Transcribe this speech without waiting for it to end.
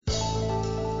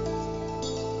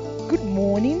Good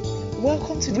morning.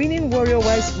 Welcome to Winning Warrior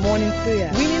Wise Morning Prayer.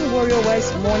 Winning Warrior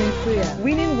Wise Morning Prayer.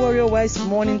 Winning Warrior Wise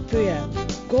Morning Prayer.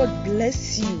 God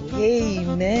bless you.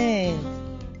 Amen.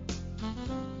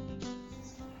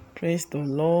 Praise the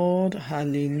Lord.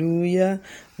 Hallelujah.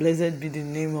 Blessed be the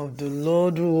name of the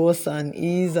Lord who was and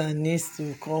is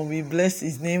to come. We bless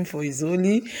his name for his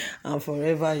holy and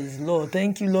forever his Lord.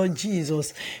 Thank you, Lord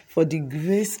Jesus, for the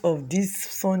grace of this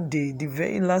Sunday, the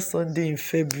very last Sunday in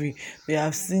February. We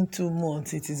have seen 2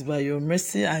 months. It is by your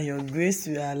mercy and your grace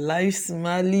we are alive,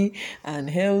 smiling and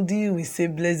healthy. We say,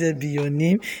 blessed be your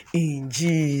name in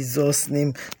Jesus'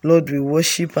 name. Lord, we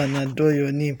worship and adore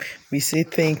your name. We say,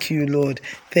 thank you, Lord.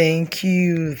 Thank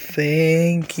you,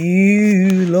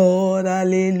 Lord.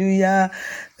 Hallelujah.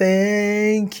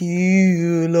 Thank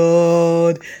you,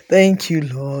 Lord. Thank you,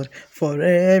 Lord, for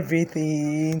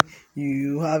everything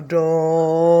you have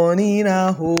done in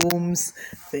our homes.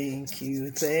 Thank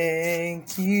you, Jesus.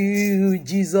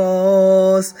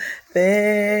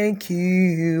 Thank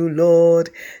you, Lord.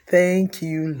 Thank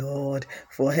you, Lord,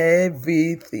 for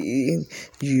everything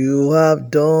you have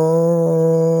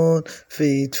done.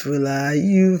 Faithful are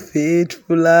you,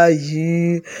 faithful are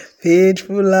you,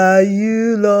 faithful are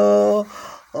you, Lord.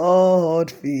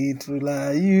 Faithful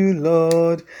are you,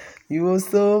 Lord. You are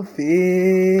so faithful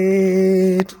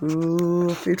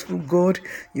God.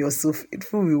 You are so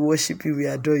faithful. We worship you. We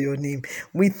adore your name.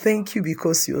 We thank you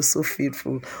because you are so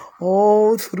faithful.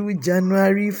 All through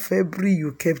January, February,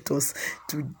 you kept us.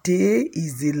 Today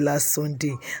is the last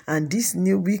Sunday, and this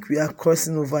new week we are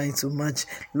crossing over into March.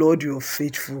 Lord, you are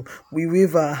faithful. We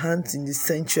wave our hands in the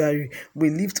sanctuary. We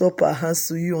lift up our hands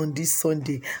to you on this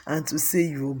Sunday and to say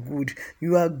you are good.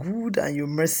 You are good and your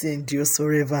mercy endures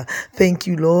forever. Thank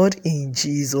you, Lord, in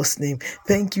Jesus' name.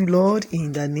 Thank you, Lord,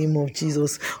 in the name of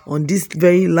Jesus. On this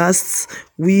very last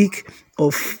week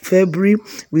of February,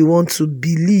 we want to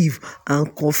believe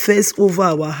and confess over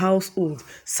our household.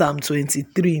 Psalm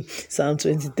 23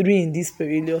 in these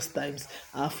perilous times.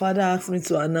 Our Father asked me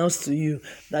to announce to you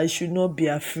that you should not be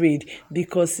afraid,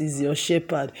 because he's your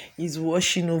shepherd. He's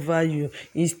watching over you.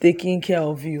 He's taking care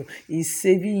of you. He's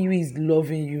saving you. He's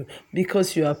loving you,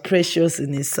 because you are precious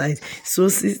in his sight. So,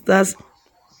 sisters,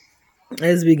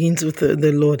 let's begin to tell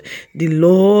the Lord. The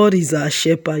Lord is our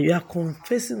shepherd. You are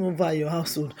confessing over your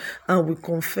household, and we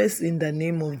confess in the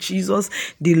name of Jesus.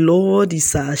 The Lord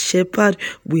is our shepherd.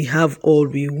 We have all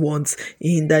we want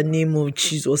in the name of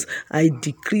Jesus. I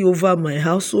decree over my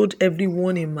household,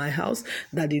 everyone in my house,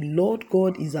 that the Lord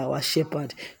God is our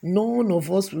shepherd. None of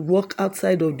us will walk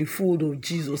outside of the fold of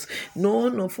Jesus.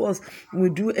 None of us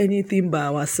will do anything by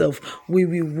ourselves. We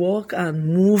will walk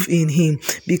and move in him,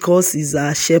 because he's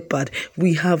our shepherd.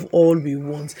 We have all we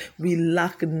want. We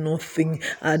lack nothing.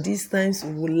 At these times,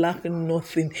 we will lack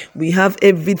nothing. We have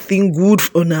everything good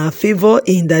on our favor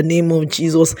in the name of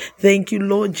Jesus. Thank you,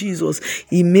 Lord Jesus.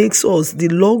 He makes us, the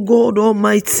Lord God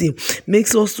Almighty,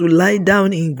 makes us to lie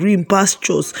down in green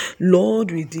pastures. Lord,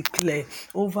 we declare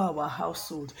over our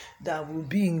household that we'll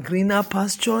be in greener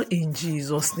pasture in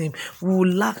Jesus' name. We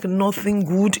will lack nothing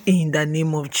good in the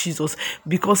name of Jesus,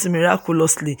 because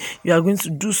miraculously, you are going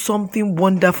to do something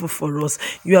wonderful for us.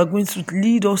 You are going to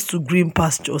lead us to green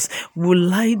pastures. We'll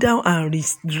lie down and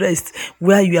rest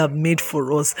where you have made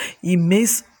for us. He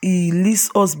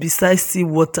leads us beside still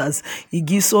waters. He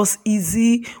gives us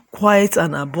easy, quiet,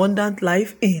 and abundant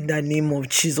life in the name of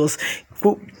Jesus.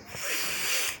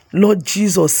 Lord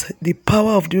Jesus, the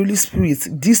power of the Holy Spirit,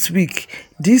 this week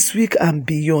and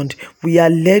beyond, we are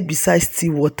led beside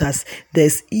still waters.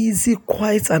 There's easy,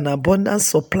 quiet, and abundant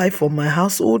supply for my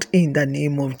household in the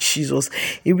name of Jesus.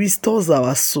 It restores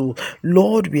our soul.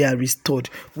 Lord, we are restored.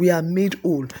 We are made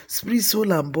whole, spirit,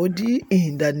 soul, and body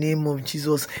in the name of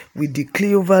Jesus. We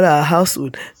declare over our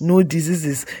household no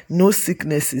diseases, no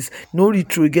sicknesses, no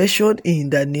retrogression in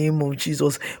the name of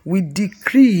Jesus. We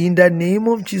decree in the name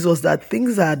of Jesus that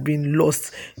things that had been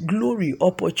lost, glory,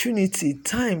 opportunity,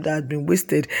 time that had been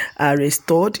wasted, are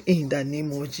restored in the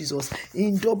name of Jesus.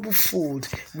 In double fold,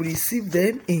 we receive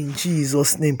them in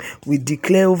Jesus' name. We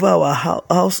declare over our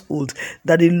household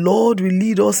that the Lord will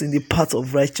lead us in the path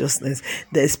of righteousness,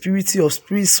 the spirit of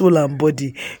spirit, soul, and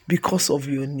body, because of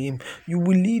your name. You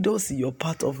will lead us in your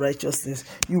path of righteousness.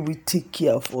 You will take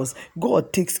care of us.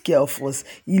 God takes care of us.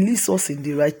 He leads us in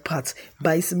the right path.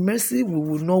 By his mercy, we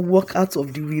will not walk out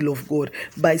of the will of God.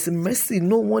 By his mercy,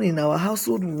 no one in our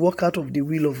household will walk out of the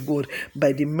will of God.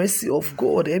 By the mercy of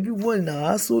God, everyone in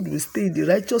our household will stay in the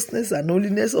righteousness and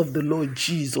holiness of the Lord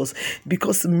Jesus,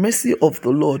 because the mercy of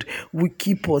the Lord will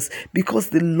keep us, because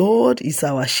the Lord is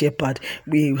our shepherd.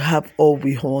 We have all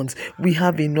we want. We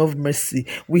have enough mercy.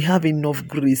 We have enough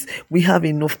grace. We have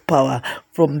enough power.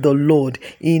 from the Lord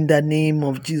in the name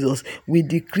of Jesus. We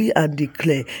decree and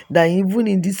declare that even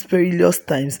in these perilous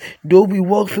times, though we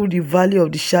walk through the valley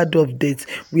of the shadow of death,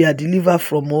 we are delivered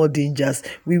from all dangers.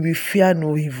 We will fear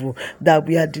no evil, that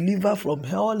we are delivered from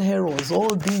all errors,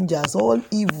 all dangers, all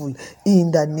evil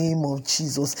in the name of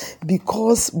Jesus.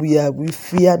 Because we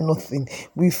fear nothing.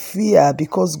 We fear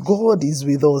because God is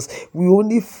with us. We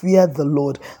only fear the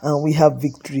Lord and we have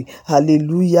victory.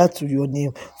 Hallelujah to your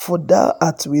name. For thou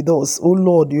art with us, O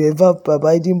Lord, you ever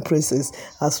abiding presence.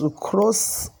 As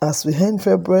we end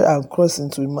February and cross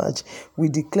into March, we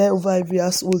declare over every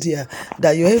household here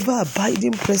that your ever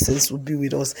abiding presence will be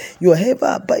with us. Your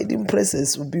ever abiding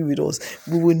presence will be with us.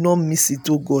 We will not miss it,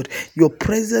 oh God. Your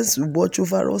presence will watch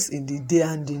over us in the day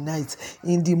and the night,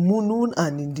 in the noon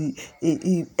and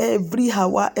in every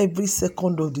hour, every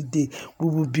second of the day. We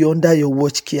will be under your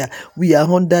watch care. We are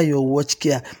under your watch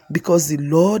care because the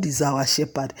Lord is our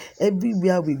shepherd.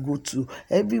 Everywhere we go to,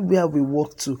 everywhere we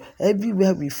walk to,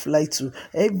 everywhere we fly to,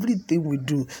 everything we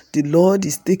do, the Lord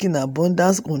is taking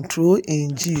abundance control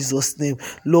in Jesus' name.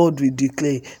 Lord, we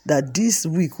declare that this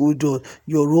week, oh God,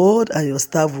 your rod and your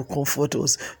staff will comfort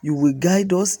us. You will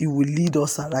guide us. You will lead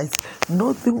us aright.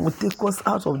 Nothing will take us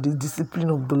out of the discipline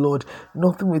of the Lord.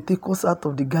 Nothing will take us out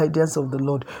of the guidance of the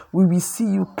Lord. We will see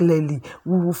you clearly.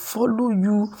 We will follow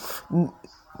you.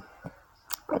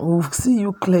 We will see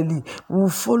you clearly. We will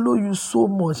follow you so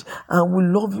much and we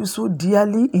love you so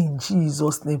dearly in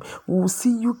Jesus' name. We will see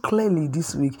you clearly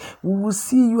this week. We will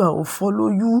see you and will follow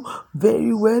you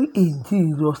very well in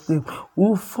Jesus' name. We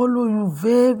will follow you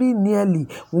very nearly.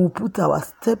 We will put our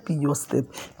step in your step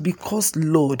because,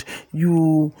 Lord,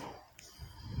 you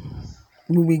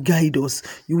will guide us.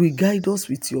 You will guide us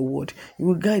with your word. You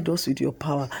will guide us with your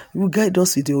power. You will guide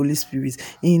us with the Holy Spirit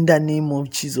in the name of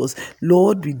Jesus.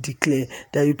 Lord, we declare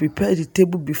that you prepare the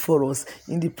table before us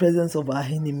in the presence of our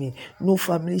enemy. No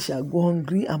family shall go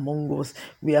hungry among us.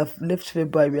 We have left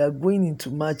February. We are going into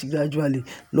March gradually.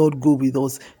 Lord, go with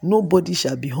us. Nobody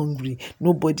shall be hungry.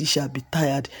 Nobody shall be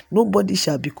tired. Nobody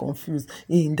shall be confused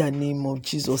in the name of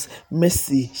Jesus.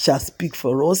 Mercy shall speak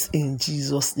for us in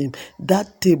Jesus' name.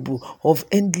 That table of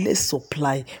endless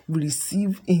supply we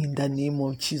receive in the name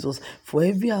of Jesus. For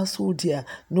every household here,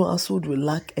 no household will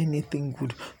lack anything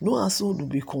good. No household will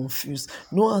be confused.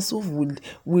 No household will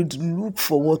look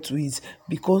for what to eat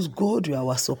because God, you are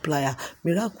our supplier.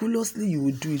 Miraculously, you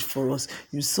will do it for us.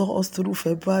 You saw us through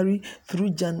February, through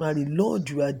January. Lord,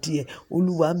 you are there.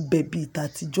 Olúwa ń bẹ bí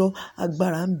ìtàtijọ́,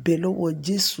 agbára ń bẹ lọ́wọ́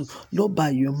Jésù. Lord, by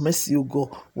your mercy, O God,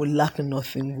 we lack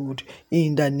nothing good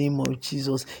in the name of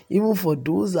Jesus. Even for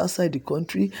those outside the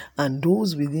country and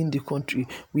those within the country,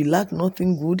 we lack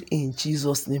nothing good in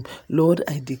Jesus' name. Lord,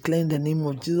 I declare in the name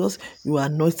of Jesus, you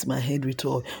anoint my head with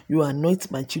oil. You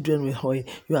anoint my children with oil.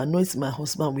 You anoint my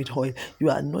husband with oil. You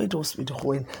anoint us with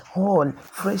oil. All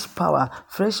fresh power,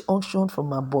 fresh unction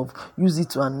from above. Use it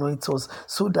to anoint us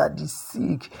so that the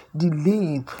sick, the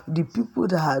lame, the people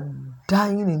that are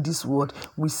dying in this world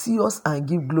will see us and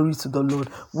give glory to the Lord.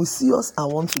 We see us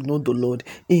and want to know the Lord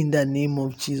in the name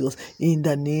of Jesus. In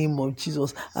the name of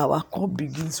Jesus, our cup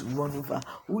begins to run over.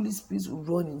 Holy Spirit will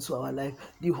run into our life.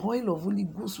 The oil of Holy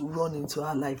Ghost will run into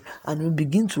our life and will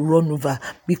begin to run over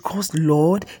because,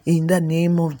 Lord, in the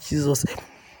name of Jesus,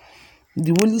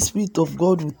 the Holy Spirit of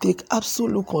God will take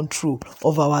absolute control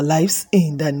of our lives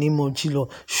in the name of Jesus.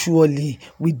 Surely,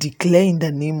 we declare in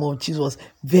the name of Jesus,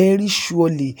 very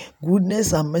surely,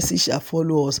 goodness and mercy shall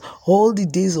follow us all the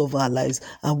days of our lives,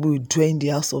 and we will dwell in the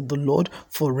house of the Lord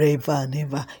forever and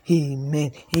ever.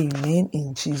 Amen. Amen.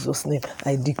 In Jesus' name,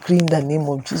 I decree in the name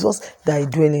of Jesus that I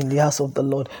dwell in the house of the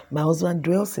Lord. My husband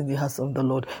dwells in the house of the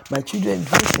Lord. My children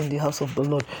dwell in the house of the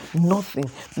Lord. Nothing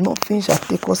shall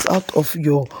take us out of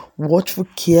your watchful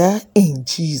care in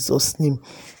Jesus' name.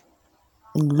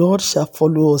 Lord shall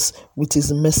follow us with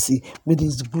his mercy, with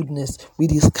his goodness,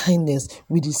 with his kindness,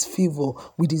 with his favor,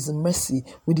 with his mercy,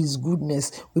 with his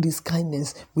goodness, with his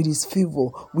kindness, with his favor,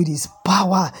 with his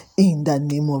power in the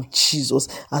name of Jesus.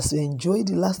 As we enjoy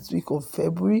the last week of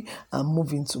February and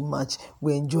move into March,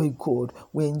 we enjoy God,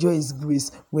 we enjoy his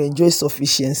grace, we enjoy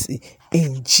sufficiency.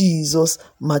 In Jesus'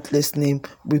 matchless name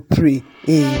we pray.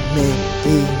 Amen.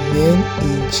 Amen.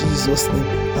 In Jesus' name.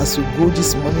 As we go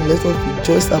this morning, let us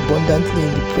rejoice abundantly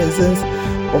in the presence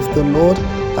of the Lord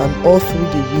and all through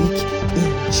the week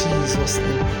in Jesus'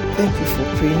 name. Thank you for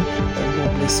praying and God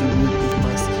bless you with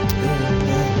mass.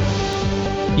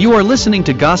 Amen. You are listening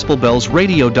to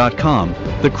GospelBellsRadio.com,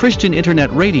 the Christian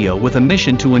internet radio with a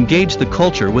mission to engage the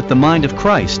culture with the mind of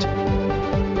Christ.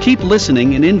 Keep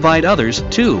listening and invite others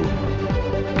too.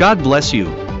 God bless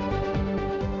you.